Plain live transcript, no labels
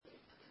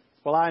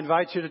Well, I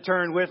invite you to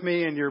turn with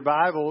me in your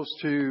Bibles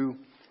to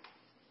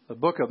the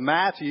book of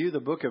Matthew,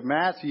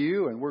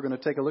 and we're going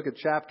to take a look at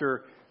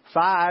chapter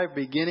 5,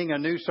 beginning a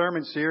new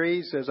sermon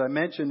series. As I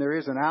mentioned, there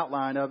is an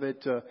outline of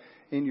it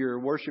in your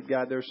worship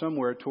guide there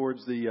somewhere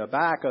towards the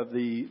back of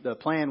the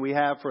plan we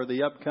have for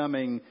the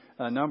upcoming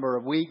number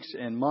of weeks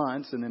and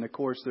months. And then, of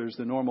course, there's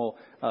the normal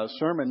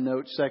sermon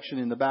notes section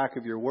in the back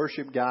of your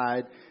worship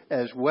guide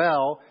as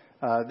well.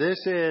 This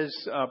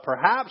is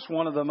perhaps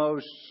one of the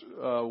most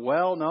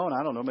well-known,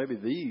 I don't know, maybe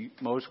the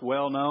most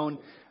well-known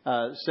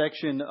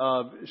section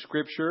of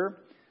Scripture,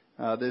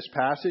 this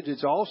passage.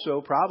 It's also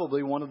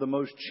probably one of the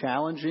most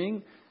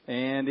challenging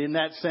and, in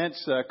that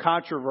sense,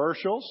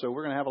 controversial. So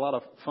we're going to have a lot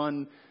of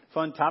fun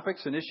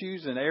topics and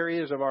issues and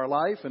areas of our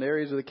life and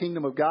areas of the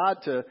kingdom of God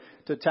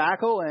to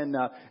tackle. And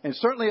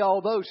certainly,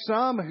 although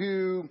some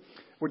who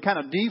would kind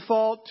of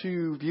default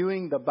to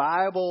viewing the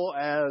Bible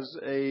as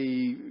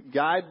a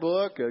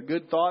guidebook,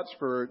 good thoughts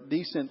for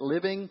decent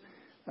living,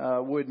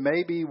 would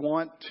maybe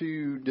want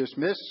to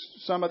dismiss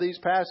some of these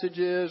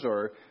passages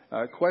or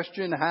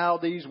question how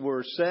these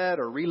were said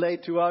or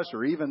relayed to us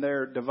or even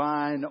their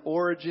divine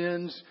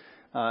origins.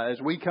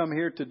 As we come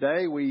here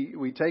today,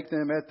 we take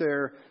them at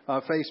their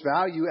face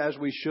value, as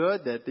we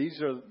should, that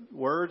these are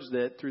words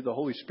that through the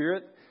Holy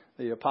Spirit,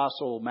 the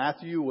Apostle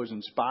Matthew was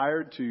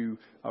inspired to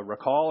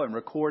recall and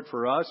record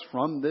for us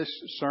from this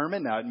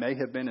sermon. Now, it may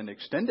have been an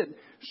extended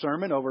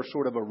sermon over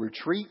sort of a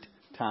retreat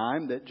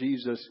time that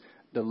Jesus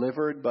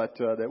delivered, but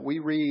that we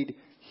read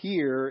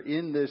here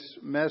in this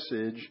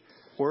message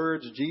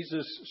words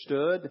Jesus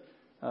stood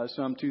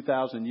some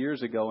 2,000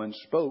 years ago and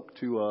spoke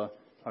to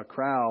a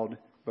crowd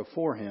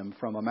before him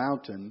from a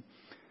mountain.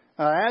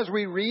 As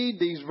we read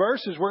these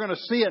verses, we're going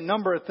to see a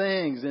number of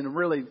things and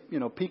really,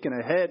 peeking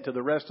ahead to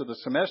the rest of the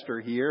semester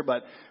here.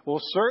 But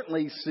we'll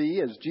certainly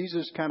see as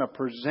Jesus kind of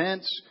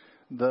presents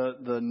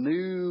the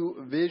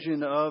new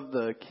vision of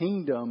the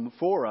kingdom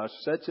for us,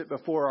 sets it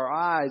before our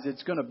eyes.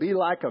 It's going to be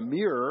like a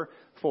mirror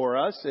for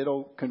us.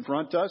 It'll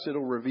confront us.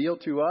 It'll reveal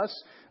to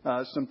us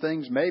some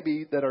things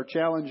maybe that are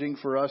challenging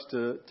for us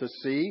to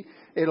see.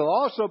 It'll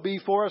also be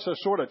for us a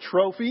sort of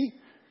trophy.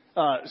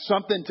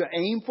 Something to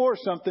aim for,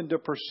 something to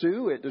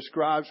pursue. It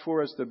describes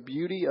for us the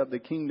beauty of the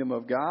kingdom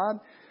of God.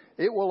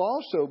 It will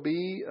also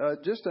be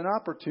just an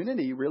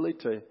opportunity really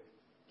to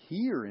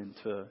hear and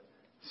to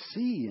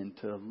see and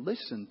to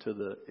listen to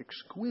the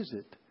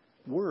exquisite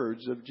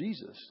words of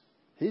Jesus.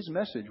 His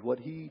message,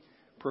 what he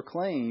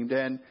proclaimed.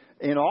 And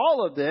in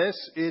all of this,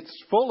 it's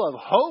full of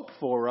hope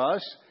for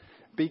us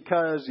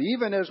because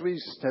even as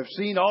we have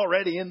seen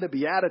already in the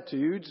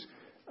Beatitudes,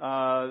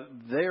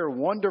 they're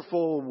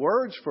wonderful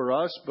words for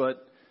us,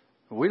 but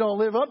we don't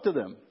live up to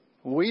them.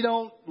 We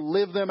don't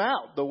live them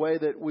out the way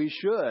that we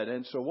should.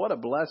 And so what a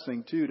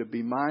blessing, too, to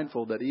be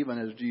mindful that even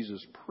as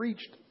Jesus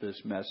preached this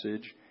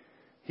message,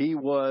 he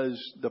was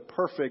the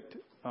perfect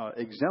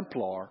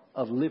exemplar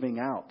of living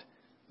out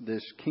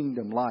this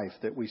kingdom life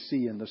that we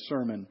see in the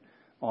Sermon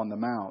on the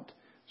Mount.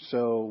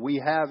 So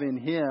we have in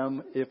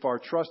him, if our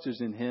trust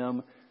is in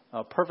him,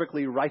 a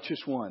perfectly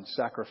righteous one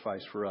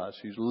sacrificed for us,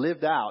 who's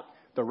lived out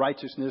the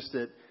righteousness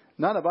that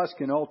none of us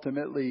can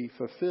ultimately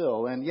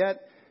fulfill. And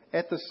yet,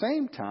 at the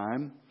same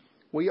time,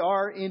 we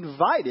are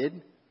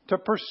invited to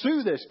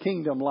pursue this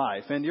kingdom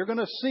life. And you're going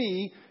to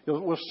see,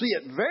 we'll see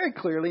it very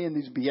clearly in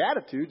these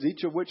Beatitudes,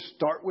 each of which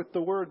start with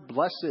the word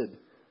blessed,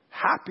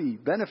 happy,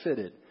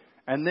 benefited.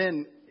 And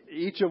then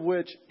each of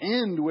which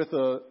end with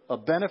a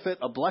benefit,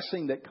 a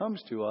blessing that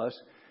comes to us.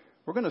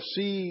 We're going to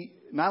see,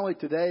 not only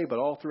today, but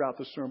all throughout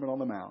the Sermon on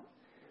the Mount,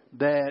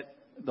 that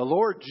the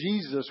Lord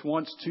Jesus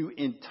wants to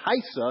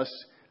entice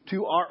us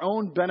to our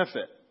own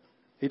benefit.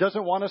 He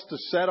doesn't want us to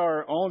set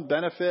our own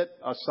benefit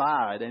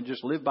aside and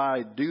just live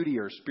by duty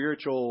or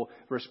spiritual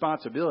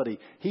responsibility.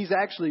 He's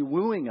actually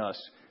wooing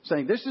us,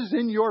 saying, this is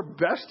in your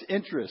best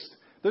interest.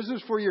 This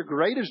is for your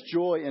greatest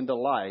joy and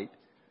delight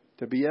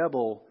to be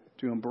able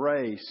to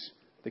embrace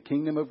the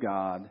kingdom of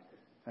God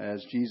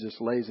as Jesus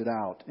lays it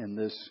out in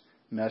this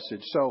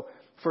message. So,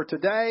 for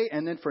today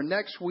and then for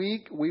next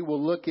week, we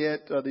will look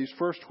at these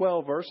first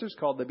 12 verses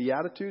called the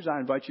Beatitudes. I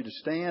invite you to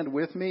stand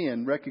with me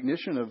in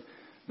recognition of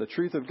the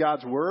truth of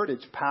God's Word,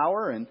 its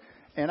power.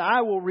 And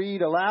I will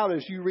read aloud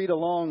as you read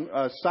along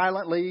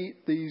silently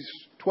these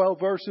 12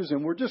 verses.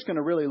 And we're just going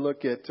to really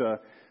look at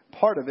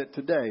part of it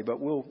today.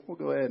 But we'll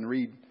go ahead and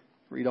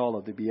read all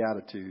of the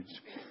Beatitudes.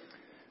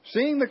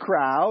 Seeing the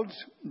crowds,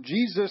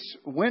 Jesus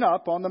went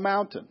up on the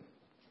mountain.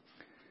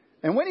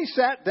 And when he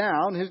sat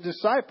down, his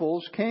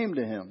disciples came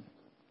to him.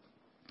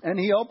 And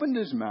he opened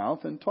his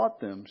mouth and taught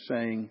them,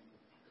 saying,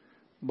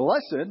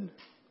 Blessed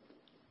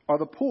are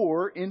the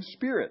poor in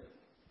spirit,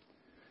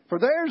 for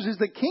theirs is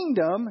the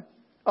kingdom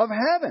of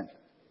heaven.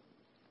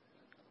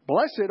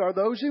 Blessed are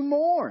those who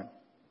mourn,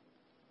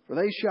 for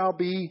they shall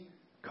be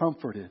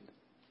comforted.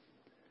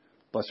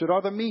 Blessed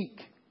are the meek,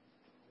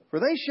 for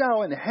they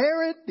shall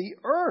inherit the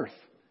earth.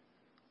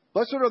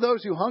 Blessed are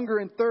those who hunger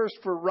and thirst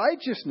for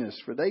righteousness,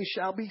 for they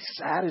shall be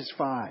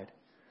satisfied.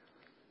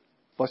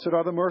 Blessed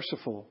are the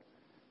merciful,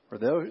 for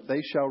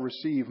they shall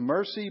receive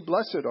mercy.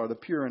 Blessed are the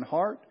pure in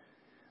heart,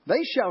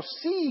 they shall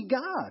see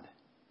God.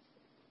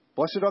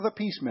 Blessed are the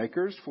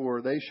peacemakers,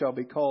 for they shall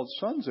be called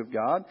sons of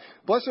God.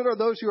 Blessed are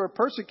those who are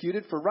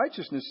persecuted for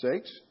righteousness'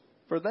 sakes,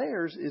 for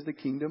theirs is the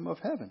kingdom of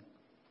heaven.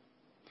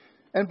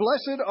 And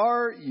blessed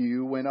are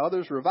you when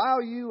others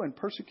revile you and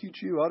persecute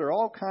you, utter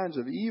all kinds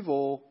of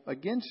evil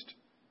against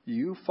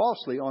you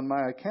falsely on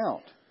my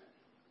account.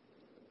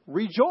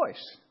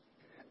 Rejoice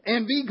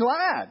and be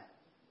glad,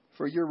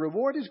 for your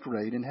reward is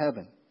great in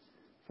heaven.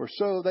 For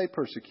so they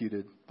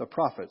persecuted the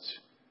prophets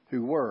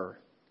who were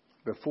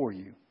before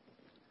you.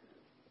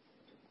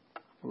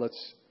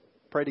 Let's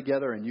pray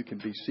together, and you can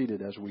be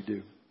seated as we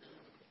do.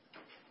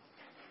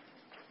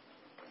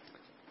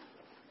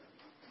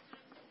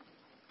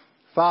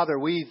 Father,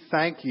 we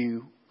thank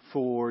you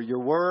for your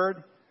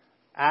word.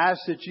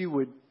 Ask that you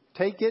would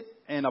take it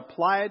and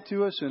apply it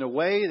to us in a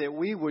way that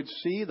we would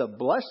see the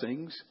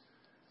blessings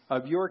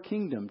of your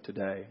kingdom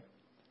today.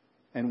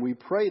 And we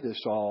pray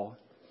this all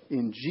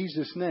in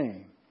Jesus'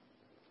 name.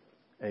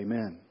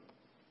 Amen.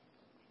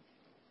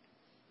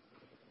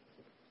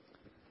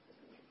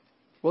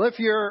 Well, if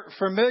you're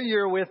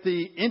familiar with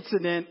the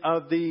incident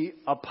of the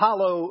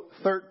Apollo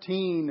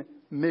 13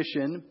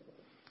 mission,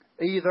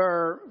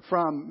 either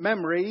from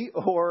memory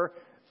or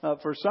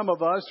for some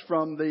of us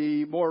from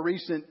the more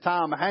recent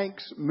Tom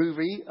Hanks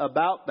movie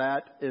about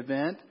that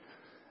event,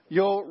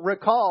 you'll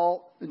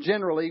recall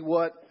generally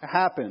what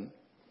happened.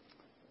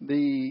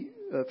 The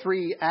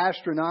three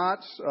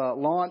astronauts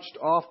launched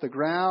off the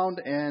ground,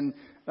 and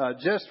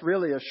just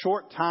really a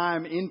short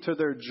time into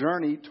their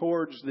journey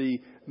towards the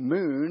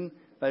moon,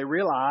 they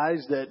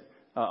realized that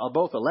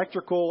both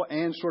electrical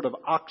and sort of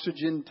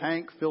oxygen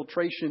tank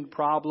filtration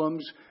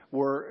problems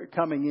were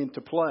coming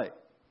into play,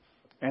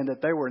 and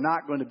that they were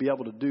not going to be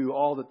able to do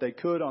all that they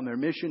could on their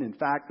mission. In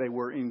fact, they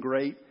were in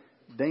great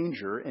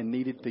danger and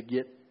needed to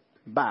get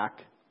back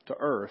to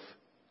Earth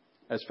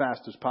as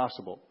fast as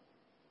possible.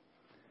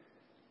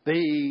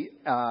 The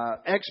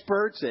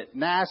experts at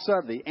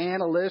NASA, the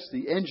analysts,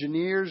 the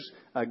engineers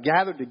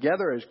gathered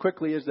together as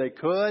quickly as they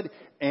could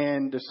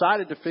and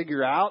decided to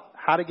figure out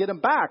how to get them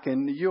back.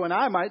 And you and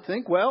I might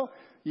think, well,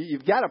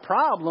 you've got a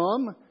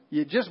problem.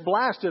 You just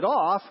blast it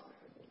off.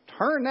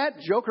 Turn that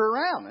joker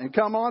around and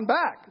come on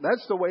back.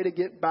 That's the way to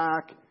get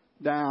back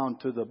down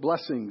to the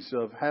blessings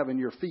of having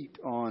your feet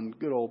on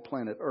good old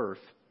planet Earth.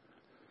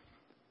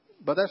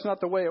 But that's not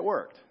the way it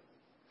worked.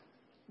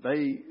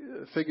 They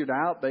figured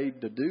out, they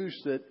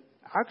deduced that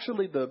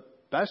actually the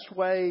best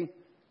way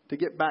to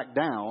get back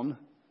down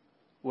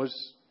was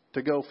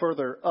to go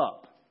further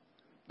up.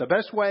 The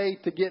best way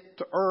to get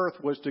to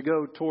Earth was to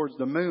go towards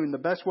the moon. The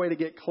best way to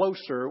get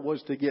closer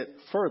was to get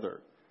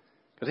further.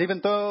 Because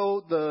even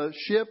though the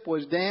ship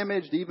was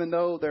damaged, even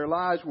though their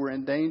lives were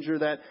in danger,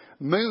 that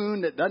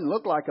moon that doesn't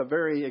look like a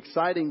very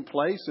exciting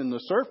place in the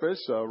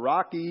surface, a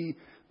rocky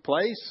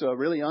place,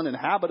 really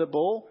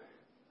uninhabitable,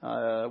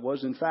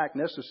 was in fact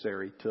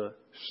necessary to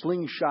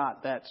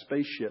slingshot that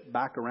spaceship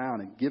back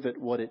around and give it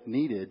what it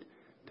needed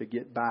to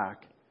get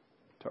back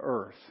to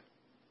Earth.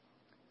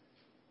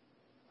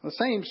 The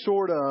same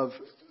sort of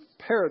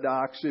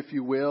paradox, if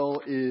you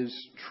will, is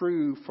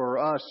true for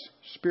us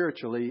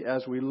spiritually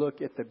as we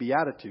look at the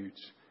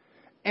Beatitudes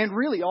and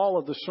really all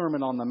of the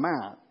Sermon on the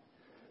Mount.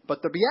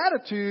 But the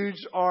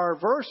Beatitudes are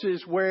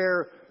verses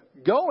where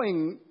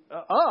going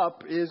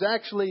up is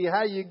actually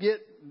how you get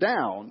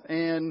down,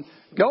 and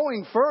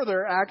going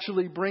further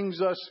actually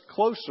brings us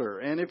closer.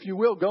 And if you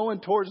will, going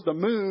towards the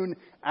moon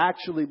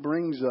actually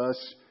brings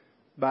us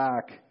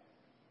back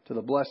to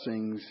the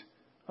blessings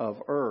of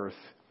earth,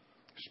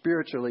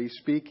 spiritually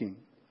speaking.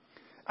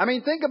 I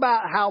mean, think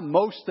about how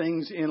most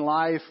things in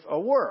life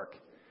work.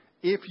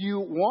 If you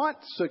want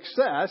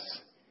success,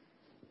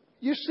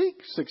 you seek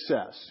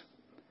success.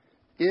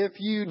 If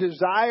you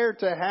desire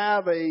to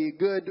have a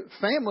good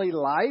family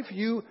life,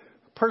 you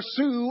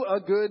pursue a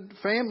good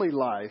family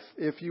life.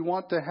 If you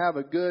want to have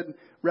a good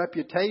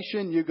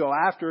reputation, you go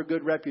after a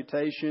good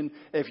reputation.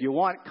 If you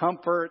want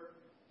comfort,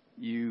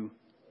 you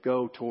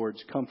go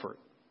towards comfort.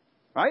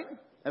 Right?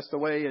 That's the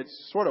way it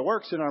sort of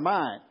works in our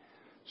mind.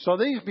 So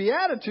these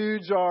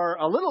Beatitudes are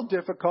a little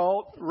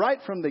difficult right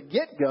from the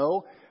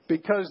get-go,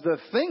 because the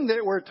thing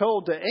that we're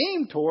told to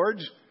aim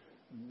towards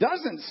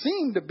doesn't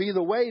seem to be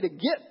the way to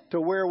get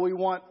to where we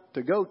want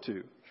to go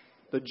to.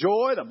 The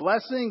joy, the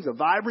blessings, the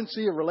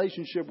vibrancy of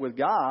relationship with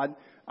God,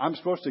 I'm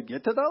supposed to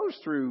get to those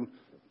through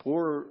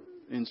poor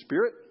in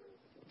spirit,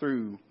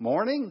 through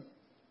mourning,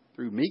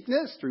 through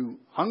meekness, through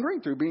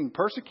hungering, through being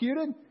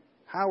persecuted.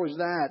 How is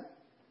that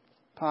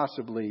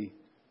possibly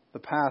the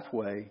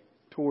pathway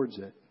towards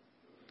it?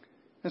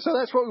 And so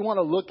that's what we want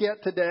to look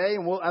at today.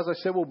 And as I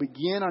said, we'll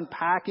begin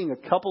unpacking a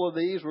couple of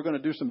these. We're going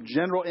to do some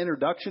general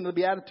introduction to the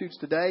Beatitudes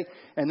today.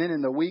 And then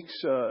in the weeks,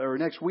 or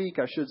next week,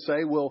 I should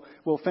say, we'll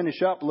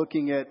finish up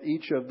looking at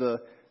each of the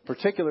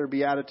particular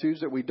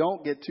Beatitudes that we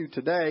don't get to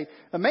today.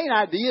 The main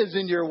idea is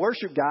in your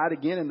worship guide,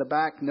 again, in the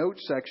back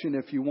notes section.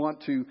 If you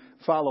want to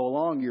follow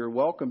along, you're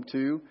welcome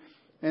to.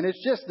 And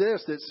it's just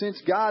this, that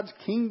since God's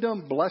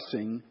kingdom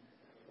blessing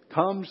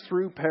comes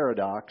through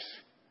paradox,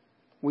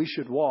 we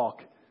should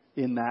walk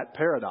in that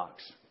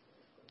paradox.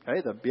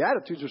 Okay, the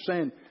Beatitudes are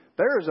saying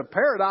there is a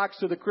paradox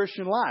to the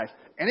Christian life.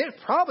 And it's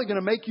probably going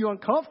to make you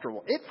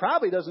uncomfortable. It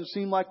probably doesn't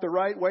seem like the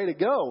right way to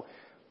go.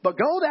 But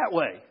go that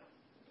way.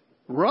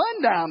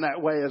 Run down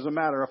that way, as a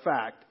matter of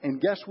fact.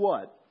 And guess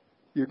what?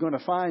 You're going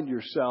to find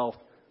yourself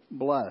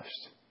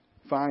blessed.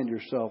 Find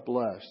yourself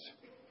blessed.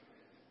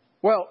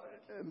 Well,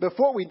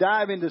 before we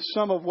dive into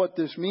some of what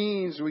this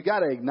means, we got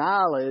to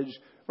acknowledge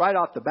right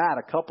off the bat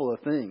a couple of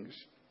things.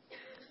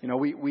 You know,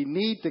 we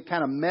need to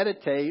kind of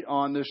meditate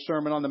on this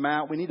Sermon on the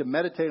Mount. We need to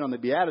meditate on the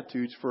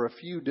Beatitudes for a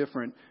few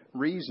different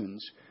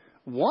reasons.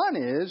 One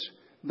is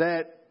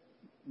that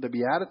the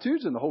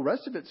Beatitudes and the whole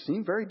rest of it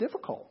seem very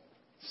difficult,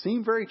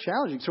 seem very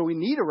challenging. So we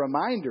need a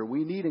reminder.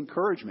 We need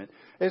encouragement.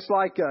 It's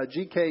like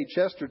G.K.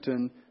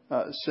 Chesterton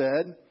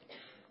said,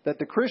 that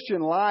the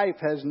Christian life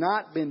has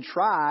not been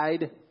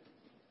tried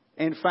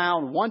and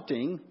found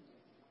wanting,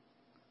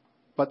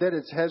 but that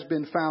it has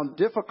been found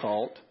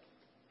difficult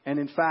and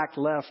in fact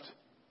left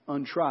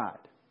untried.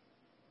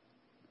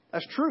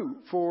 That's true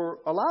for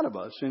a lot of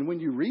us. And when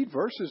you read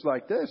verses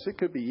like this, it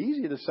could be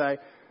easy to say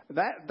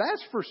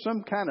that's for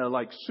some kind of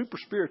like super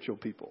spiritual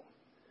people.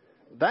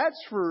 That's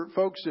for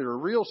folks that are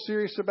real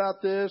serious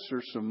about this,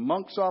 or some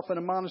monks off in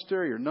a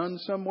monastery or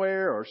nuns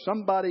somewhere, or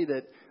somebody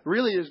that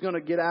really is going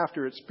to get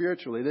after it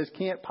spiritually. This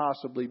can't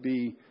possibly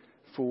be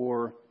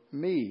for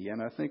me.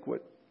 And I think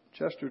what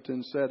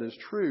Chesterton said is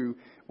true.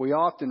 We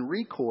often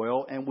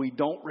recoil and we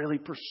don't really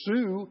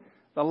pursue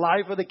the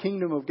life of the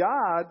kingdom of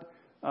God,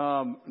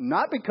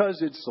 not because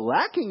it's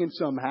lacking in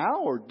somehow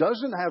or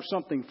doesn't have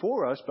something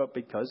for us, but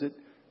because it,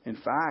 in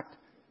fact,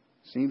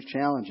 seems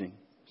challenging,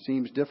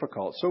 seems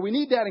difficult. So we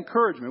need that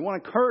encouragement. We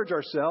want to encourage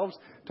ourselves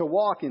to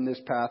walk in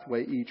this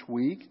pathway each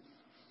week.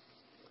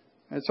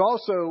 It's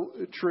also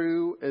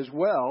true as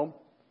well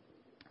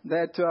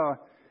that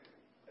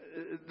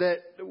that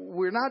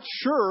we're not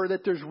sure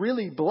that there's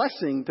really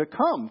blessing to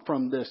come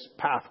from this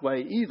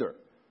pathway either.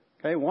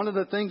 Okay, one of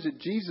the things that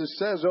Jesus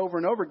says over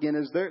and over again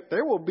is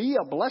there will be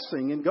a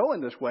blessing in going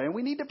this way. And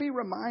we need to be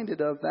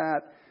reminded of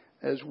that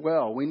as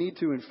well. We need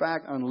to, in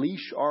fact,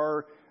 unleash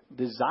our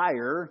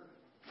desire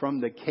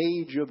from the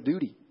cage of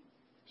duty.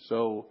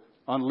 So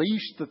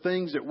unleash the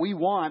things that we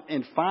want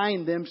and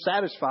find them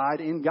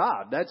satisfied in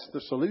God. That's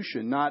the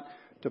solution, not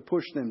to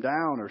push them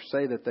down or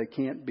say that they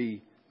can't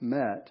be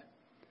met.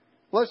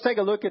 Let's take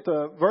a look at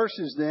the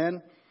verses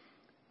then.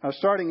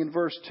 Starting in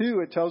verse 2,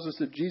 it tells us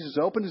that Jesus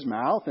opened his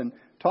mouth and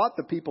taught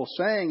the people,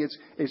 saying,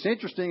 it's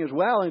interesting as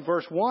well in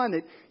verse 1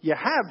 that you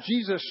have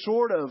Jesus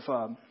sort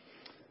of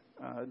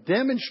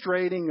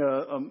demonstrating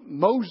a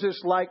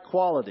Moses-like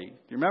quality. Do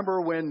you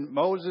remember when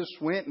Moses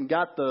went and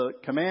got the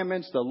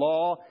commandments, the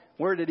law?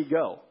 Where did he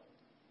go?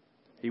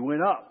 He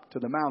went up to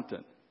the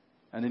mountain.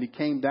 And then he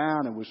came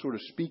down and was sort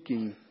of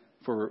speaking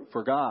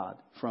for God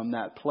from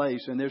that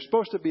place. And there's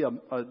supposed to be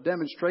a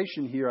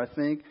demonstration here, I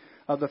think,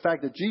 of the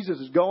fact that Jesus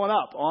is going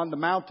up on the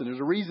mountain. There's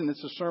a reason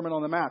it's a Sermon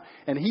on the Mount.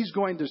 And he's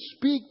going to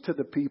speak to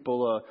the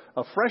people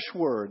a fresh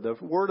word, the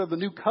word of the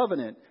new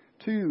covenant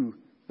to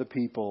the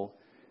people.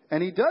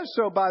 And he does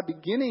so by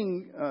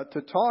beginning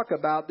to talk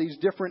about these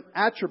different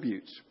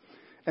attributes.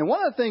 And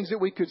one of the things that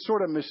we could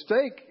sort of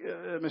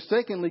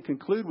mistakenly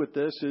conclude with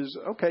this is,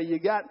 okay, you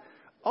got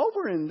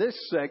over in this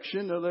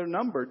section, they're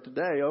numbered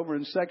today, over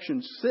in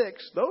section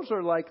 6, those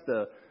are like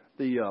the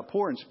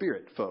poor in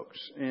spirit folks.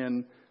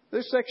 And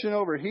this section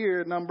over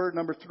here,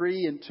 number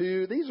 3 and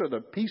 2, these are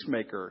the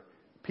peacemaker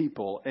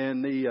people.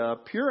 And the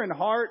pure in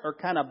heart are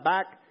kind of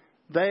back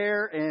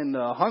there, and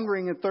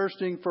hungering and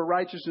thirsting for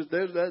righteousness.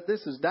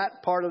 This is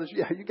that part of this.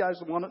 Yeah, you guys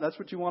want it. That's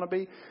what you want to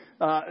be.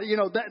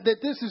 That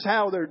this is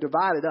how they're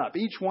divided up.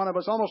 Each one of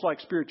us, almost like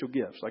spiritual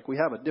gifts, like we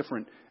have a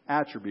different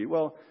attribute.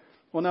 Well,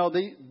 no,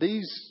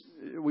 these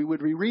we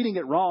would be reading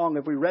it wrong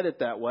if we read it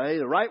that way.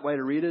 The right way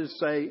to read it is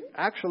say,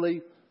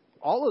 actually,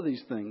 all of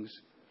these things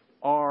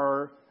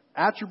are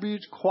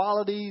attributes,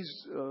 qualities,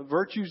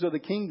 virtues of the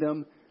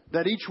kingdom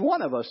that each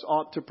one of us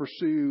ought to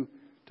pursue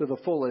to the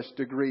fullest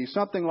degree.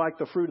 Something like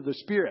the fruit of the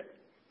Spirit.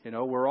 You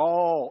know, we're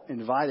all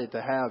invited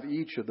to have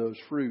each of those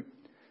fruit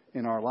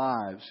in our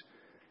lives.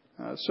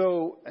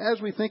 So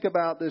as we think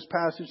about this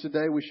passage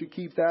today, we should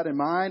keep that in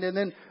mind. And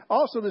then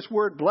also this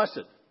word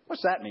blessed.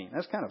 What's that mean?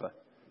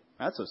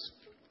 That's a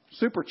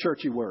super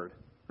churchy word,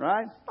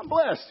 right? I'm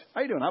blessed.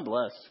 How you doing? I'm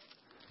blessed.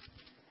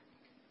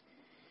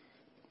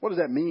 What does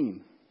that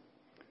mean?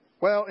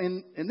 Well,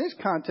 in this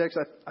context,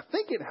 I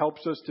think it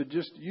helps us to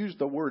just use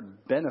the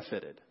word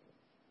benefited.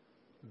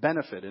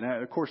 Benefit. And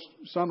of course,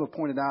 some have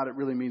pointed out it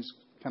really means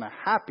kind of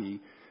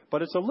happy,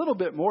 but it's a little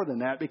bit more than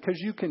that, because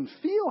you can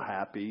feel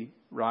happy,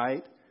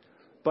 right?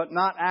 But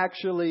not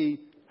actually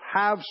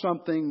have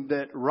something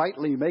that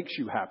rightly makes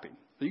you happy.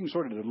 So you can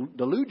sort of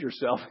delude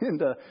yourself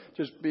into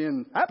just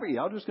being happy.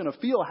 I'm just going to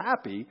feel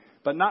happy,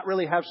 but not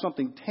really have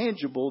something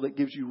tangible that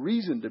gives you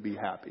reason to be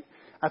happy.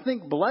 I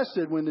think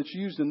blessed, when it's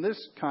used in this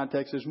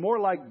context, is more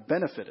like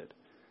benefited.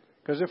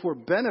 Because if we're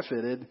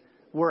benefited,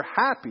 we're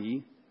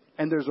happy,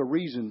 and there's a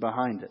reason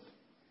behind it.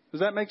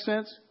 Does that make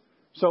sense?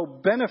 So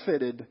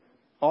benefited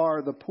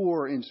are the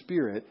poor in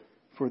spirit,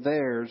 for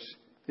theirs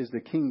is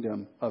the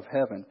kingdom of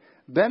heaven.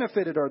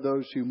 Benefited are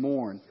those who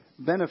mourn.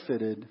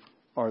 Benefited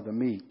are the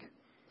meek.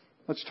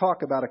 Let's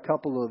talk about a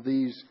couple of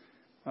these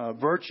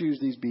virtues,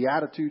 these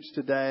beatitudes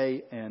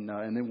today, and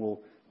then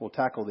we'll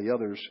tackle the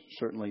others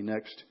certainly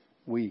next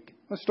week.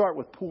 Let's start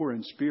with poor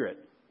in spirit.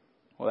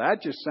 Well,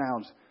 that just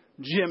sounds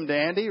Jim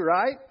dandy,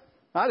 right?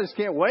 I just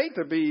can't wait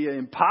to be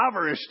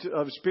impoverished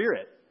of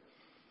spirit.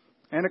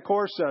 And of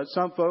course,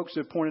 some folks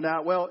have pointed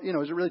out, well,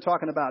 is it really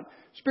talking about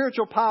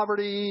spiritual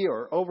poverty?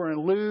 Or over in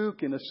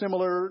Luke, in a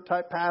similar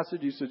type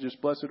passage, he says,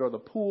 just blessed are the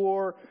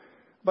poor.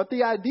 But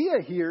the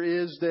idea here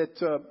is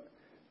that,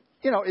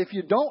 if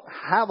you don't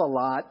have a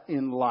lot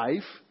in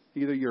life,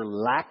 either you're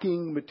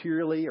lacking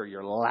materially or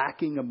you're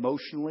lacking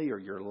emotionally or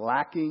you're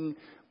lacking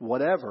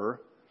whatever,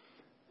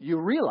 you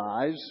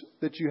realize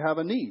that you have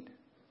a need.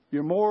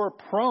 You're more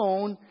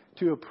prone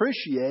to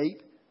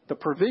appreciate the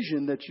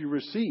provision that you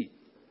receive.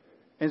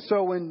 And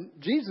so when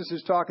Jesus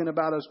is talking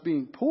about us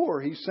being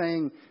poor, he's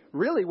saying,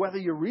 really, whether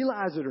you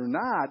realize it or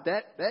not,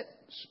 that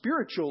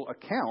spiritual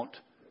account,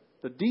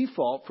 the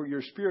default for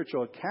your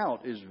spiritual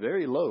account is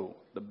very low.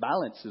 The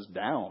balance is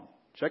down.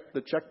 Check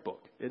the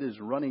checkbook. It is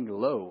running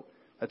low.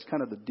 That's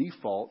kind of the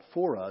default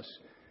for us.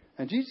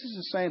 And Jesus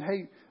is saying,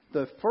 hey,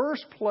 the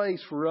first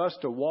place for us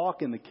to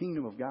walk in the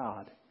kingdom of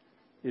God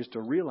is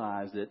to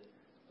realize that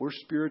we're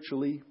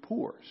spiritually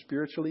poor,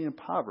 spiritually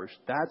impoverished.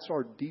 That's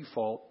our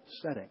default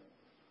setting.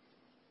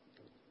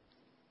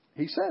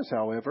 He says,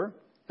 however,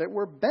 that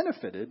we're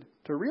benefited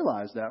to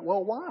realize that.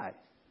 Well, why?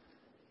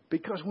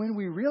 Because when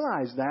we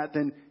realize that,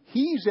 then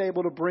He's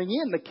able to bring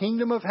in the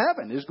kingdom of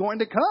heaven is going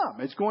to come.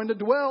 It's going to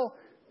dwell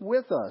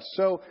with us.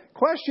 So,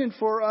 question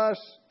for us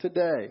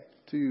today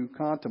to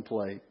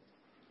contemplate.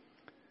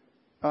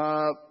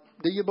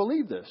 Do you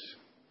believe this?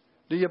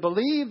 Do you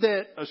believe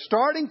that a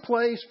starting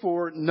place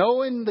for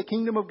knowing the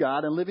kingdom of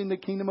God and living the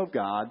kingdom of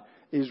God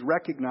is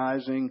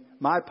recognizing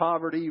my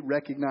poverty,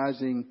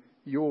 recognizing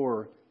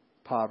your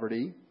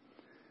poverty?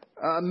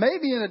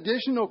 Maybe an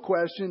additional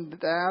question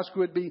to ask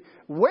would be,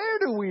 where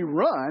do we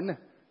run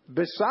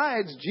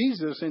besides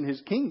Jesus and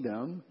His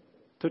kingdom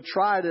to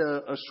try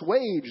to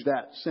assuage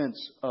that sense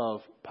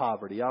of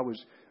poverty? I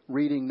was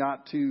reading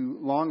not too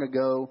long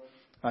ago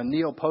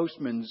Neil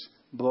Postman's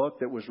book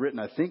that was written,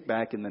 I think,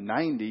 back in the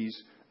 90s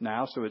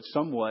now, so it's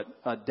somewhat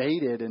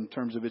dated in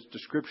terms of its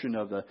description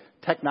of the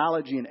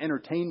technology and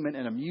entertainment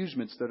and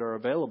amusements that are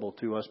available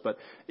to us. But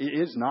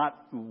it is not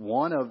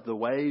one of the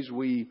ways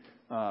we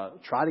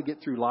try to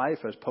get through life,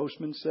 as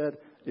Postman said,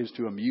 is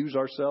to amuse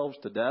ourselves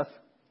to death.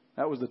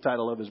 That was the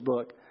title of his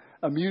book,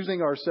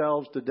 Amusing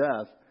Ourselves to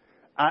Death.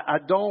 I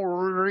don't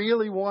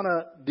really want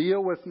to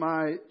deal with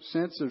my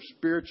sense of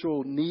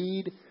spiritual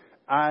need.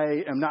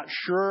 I am not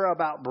sure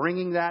about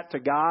bringing that to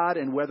God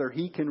and whether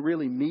He can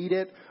really meet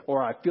it,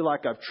 or I feel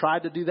like I've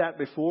tried to do that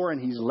before and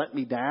He's let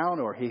me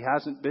down, or He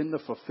hasn't been the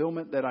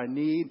fulfillment that I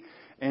need.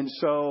 And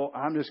so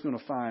I'm just going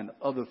to find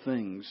other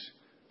things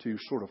to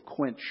sort of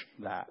quench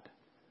that.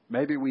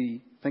 Maybe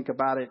we think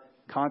about it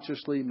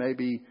consciously.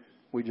 Maybe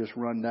we just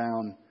run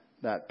down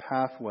that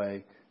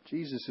pathway.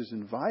 Jesus is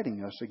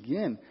inviting us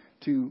again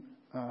to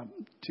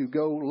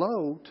go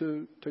low,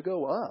 to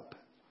go up,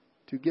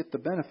 to get the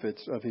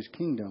benefits of His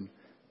kingdom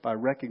by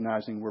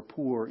recognizing we're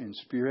poor in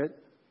spirit.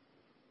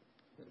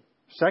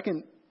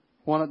 Second,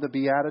 one of the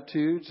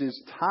Beatitudes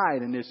is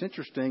tied, and it's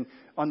interesting.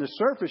 On the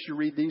surface, you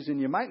read these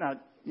and you might not,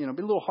 be a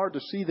little hard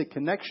to see the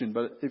connection,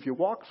 but if you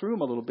walk through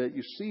them a little bit,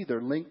 you see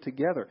they're linked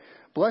together.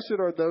 Blessed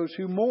are those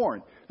who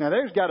mourn. Now,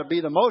 there's got to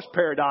be the most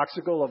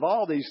paradoxical of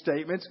all these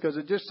statements, because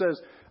it just says,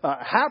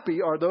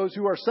 happy are those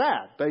who are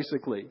sad,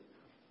 basically.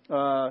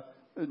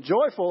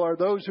 Joyful are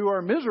those who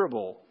are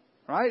miserable.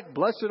 Right?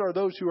 Blessed are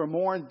those who are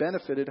mourn,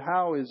 benefited.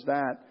 How is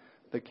that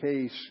the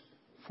case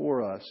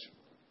for us?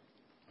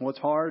 Well, it's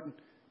hard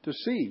to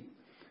see.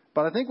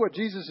 But I think what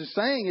Jesus is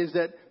saying is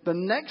that the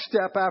next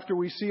step after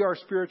we see our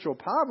spiritual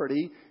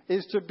poverty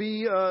is to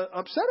be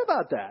upset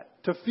about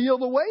that, to feel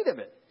the weight of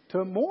it,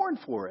 to mourn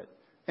for it.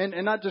 And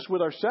not just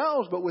with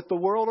ourselves, but with the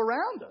world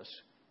around us.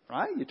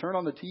 Right? You turn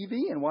on the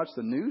TV and watch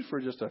the news for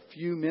just a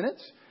few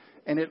minutes.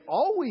 And it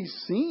always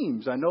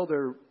seems, I know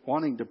they're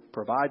wanting to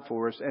provide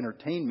for us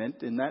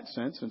entertainment in that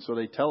sense, and so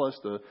they tell us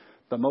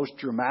the most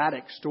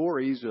dramatic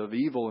stories of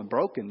evil and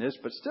brokenness,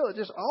 but still, it's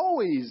just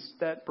always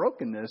that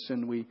brokenness,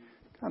 and we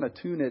kind of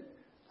tune it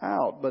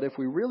out. But if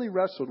we really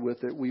wrestled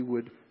with it, we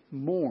would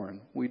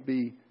mourn. We'd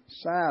be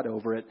sad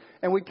over it.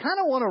 And we kind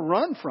of want to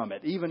run from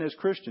it, even as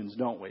Christians,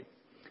 don't we?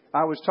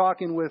 I was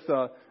talking with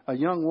a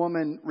young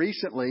woman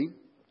recently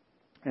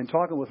and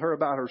talking with her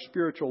about her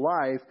spiritual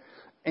life.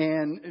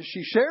 And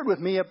she shared with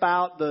me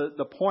about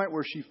the point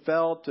where she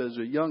felt as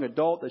a young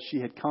adult that she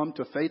had come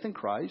to faith in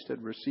Christ,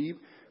 had received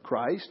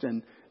Christ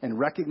and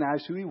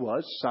recognized who He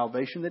was,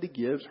 salvation that He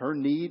gives, her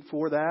need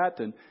for that,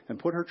 and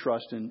put her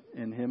trust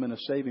in Him in a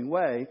saving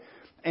way.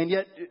 And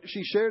yet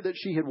she shared that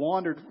she had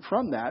wandered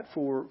from that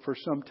for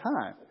some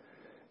time.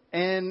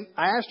 And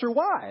I asked her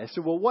why. I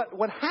said, well,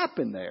 what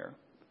happened there?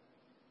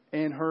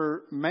 And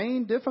her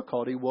main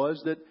difficulty was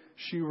that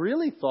she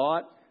really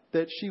thought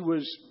that she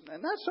was,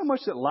 not so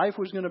much that life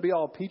was going to be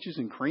all peaches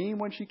and cream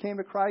when she came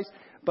to Christ,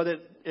 but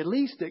at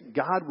least that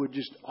God would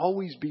just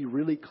always be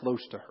really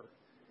close to her.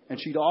 And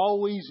she'd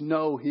always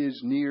know His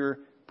near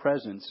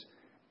presence.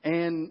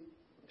 And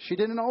she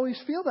didn't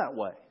always feel that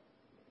way.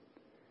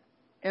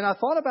 And I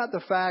thought about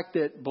the fact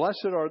that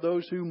blessed are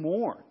those who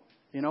mourn.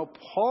 You know,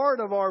 part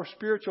of our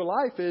spiritual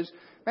life is,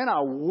 man,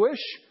 I wish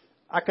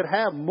I could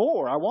have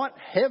more. I want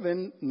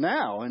heaven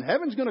now. And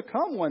heaven's going to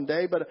come one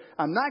day, but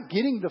I'm not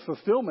getting the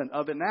fulfillment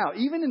of it now.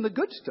 Even in the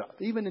good stuff.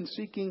 Even in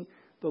seeking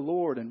the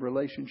Lord and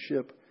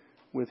relationship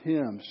with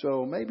Him.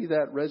 So maybe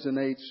that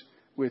resonates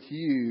with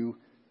you.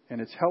 And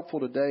it's helpful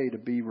today to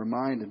be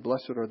reminded,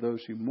 blessed are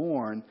those who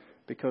mourn.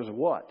 Because of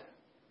what?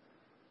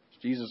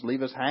 Does Jesus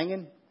leave us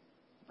hanging?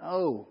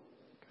 No.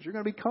 Because you're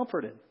going to be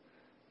comforted.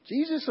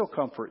 Jesus will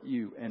comfort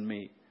you and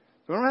me.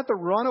 We don't have to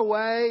run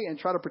away and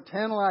try to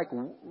pretend like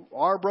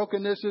our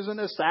brokenness isn't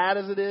as sad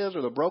as it is,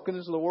 or the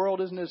brokenness of the world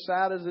isn't as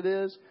sad as it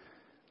is.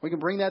 We can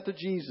bring that to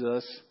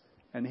Jesus,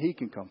 and He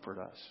can comfort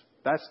us.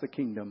 That's the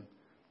kingdom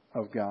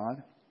of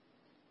God.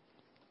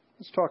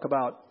 Let's talk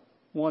about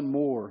one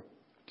more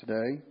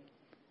today.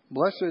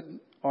 Blessed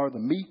are the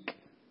meek,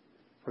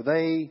 for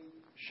they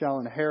shall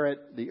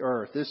inherit the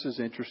earth. This is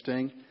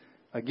interesting.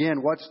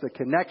 Again, what's the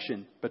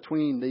connection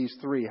between these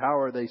three? How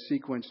are they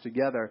sequenced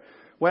together?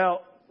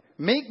 Well,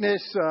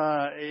 meekness,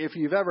 if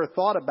you've ever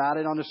thought about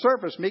it, on the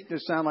surface,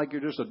 meekness sounds like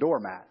you're just a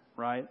doormat,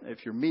 right?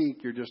 If you're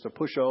meek, you're just a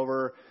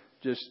pushover.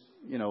 Just,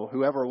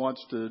 whoever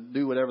wants to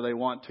do whatever they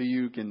want to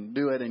you can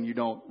do it, and you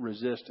don't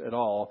resist at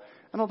all.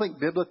 I don't think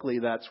biblically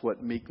that's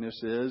what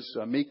meekness is.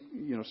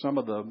 Some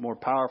of the more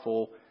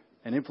powerful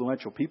and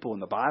influential people in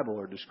the Bible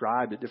are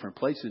described at different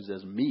places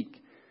as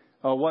meek.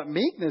 What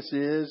meekness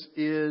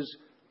is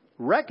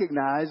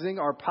recognizing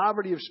our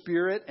poverty of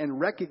spirit and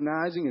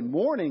recognizing and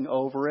mourning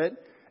over it,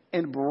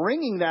 and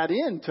bringing that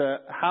into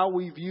how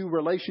we view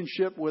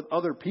relationship with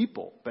other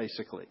people,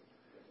 basically.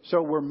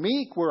 So we're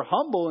meek, we're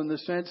humble in the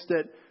sense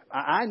that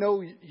I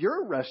know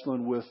you're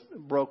wrestling with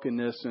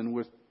brokenness and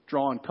with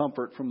drawing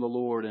comfort from the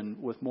Lord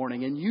and with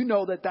mourning. And you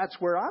know that that's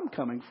where I'm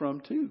coming from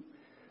too.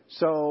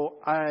 So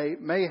I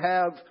may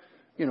have,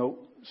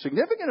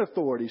 significant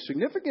authority,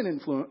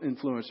 significant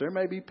influence. There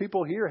may be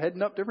people here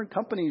heading up different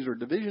companies or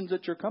divisions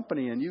at your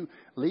company, and you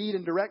lead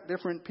and direct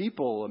different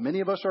people.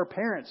 Many of us are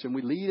parents, and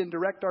we lead and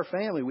direct our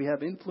family. We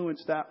have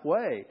influence that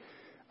way.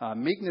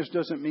 Meekness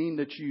doesn't mean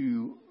that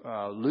you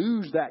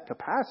lose that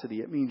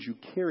capacity. It means you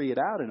carry it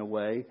out in a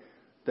way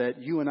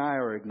that you and I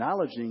are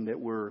acknowledging that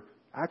we're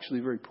actually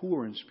very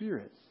poor in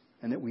spirit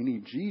and that we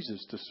need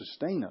Jesus to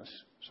sustain us.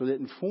 So that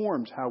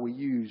informs how we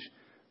use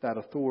that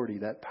authority,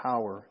 that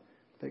power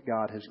that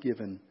God has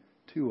given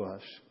to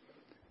us.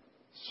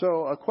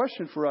 So a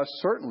question for us,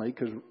 certainly,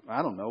 because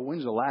I don't know,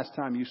 when's the last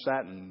time you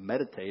sat and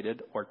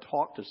meditated or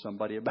talked to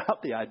somebody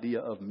about the idea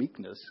of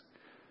meekness?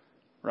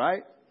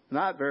 Right?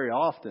 Not very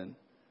often.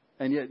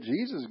 And yet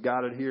Jesus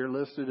got it here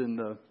listed in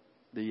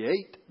the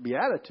 8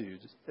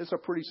 Beatitudes. It's a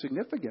pretty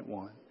significant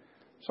one.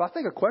 So I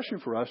think a question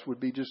for us would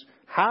be just,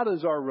 how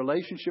does our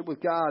relationship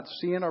with God,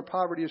 seeing our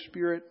poverty of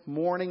spirit,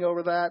 mourning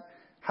over that,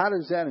 how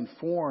does that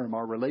inform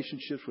our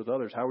relationships with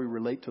others, how we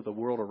relate to the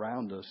world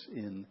around us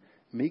in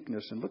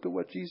meekness? And look at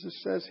what Jesus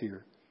says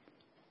here.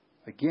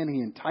 Again,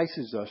 He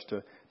entices us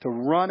to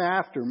run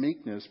after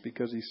meekness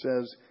because He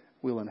says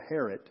we'll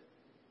inherit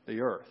the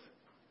earth.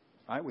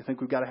 Right? We think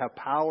we've got to have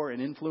power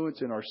and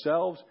influence in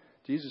ourselves.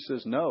 Jesus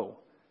says, no,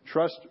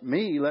 trust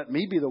me, let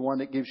me be the one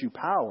that gives you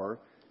power.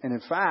 And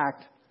in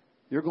fact,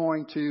 you're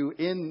going to,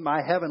 in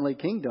my heavenly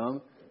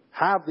kingdom,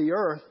 have the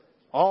earth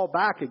all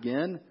back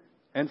again,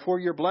 and for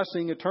your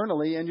blessing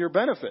eternally and your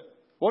benefit.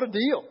 What a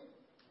deal.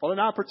 What an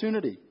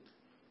opportunity.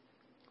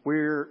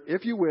 We're,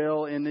 if you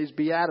will, in these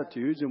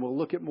Beatitudes, and we'll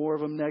look at more of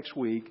them next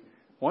week,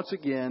 once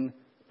again,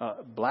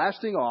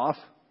 blasting off.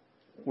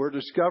 We're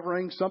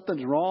discovering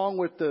something's wrong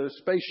with the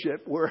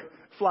spaceship we're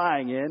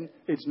flying in.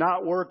 It's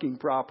not working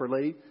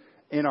properly.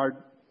 And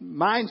our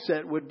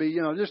mindset would be,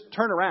 just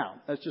turn around.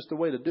 That's just the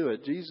way to do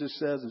it. Jesus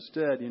says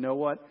instead, you know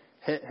what?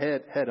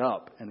 Head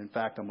up. And in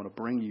fact, I'm going to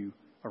bring you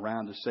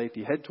around to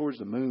safety. Head towards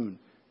the moon.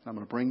 I'm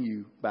going to bring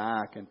you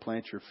back and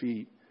plant your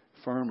feet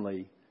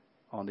firmly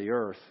on the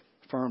earth,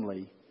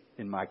 firmly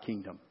in my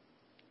kingdom.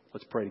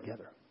 Let's pray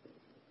together.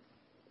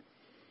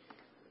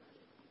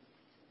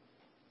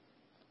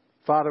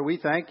 Father, we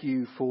thank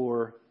you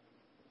for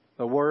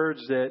the words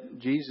that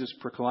Jesus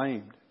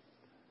proclaimed.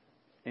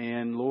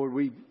 And Lord,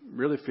 we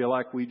really feel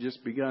like we've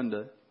just begun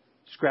to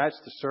scratch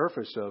the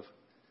surface of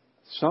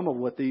some of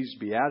what these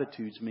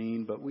Beatitudes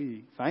mean. But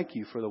we thank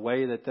you for the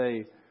way that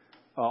they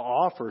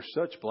offer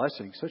such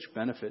blessing, such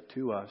benefit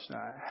to us.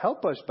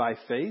 Help us by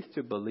faith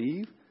to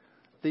believe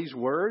these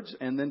words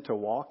and then to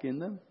walk in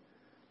them.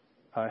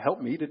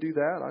 Help me to do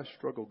that. I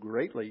struggle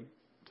greatly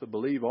to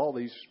believe all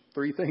these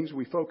 3 things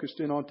we focused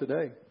in on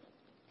today.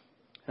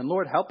 And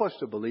Lord, help us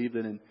to believe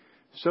that in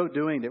so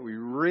doing that we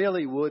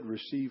really would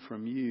receive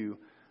from you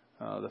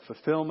the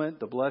fulfillment,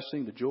 the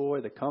blessing, the joy,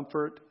 the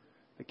comfort,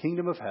 the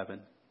kingdom of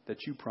heaven that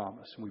you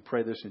promise. And we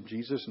pray this in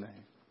Jesus'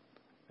 name.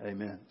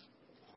 Amen.